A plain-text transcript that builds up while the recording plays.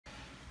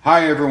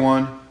Hi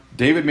everyone,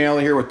 David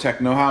Maley here with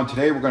Tech Know-How, and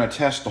today we're going to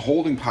test the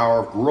holding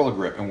power of Gorilla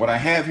Grip. And what I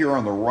have here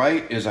on the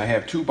right is I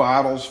have two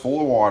bottles full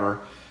of water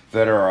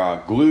that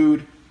are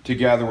glued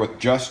together with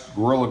just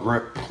Gorilla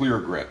Grip Clear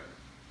Grip,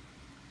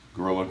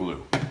 Gorilla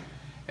Glue.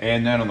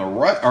 And then on the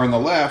right or on the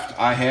left,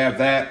 I have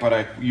that, but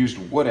I used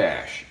wood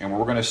ash. And what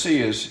we're going to see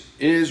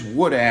is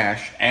wood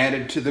ash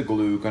added to the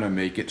glue going to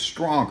make it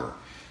stronger?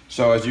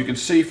 So as you can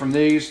see from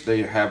these,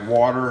 they have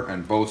water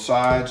on both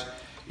sides.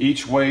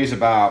 Each weighs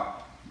about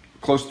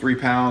close to 3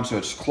 pounds, so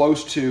it's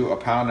close to 1.5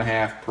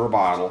 pounds per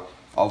bottle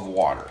of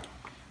water.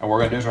 And what we're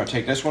going to do is we're going to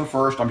take this one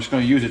first. I'm just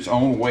going to use its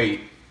own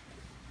weight.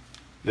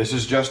 This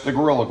is just the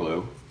Gorilla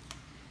Glue.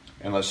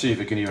 And let's see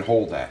if it can even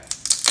hold that.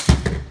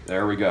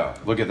 There we go.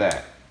 Look at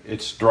that.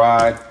 It's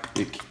dried,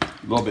 a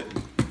little bit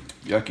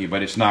yucky,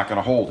 but it's not going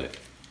to hold it.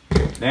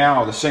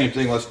 Now the same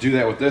thing, let's do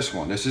that with this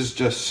one. This is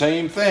just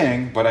same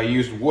thing, but I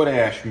used wood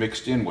ash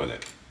mixed in with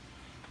it.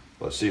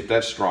 Let's see if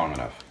that's strong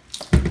enough.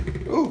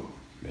 Ooh,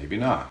 maybe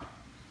not.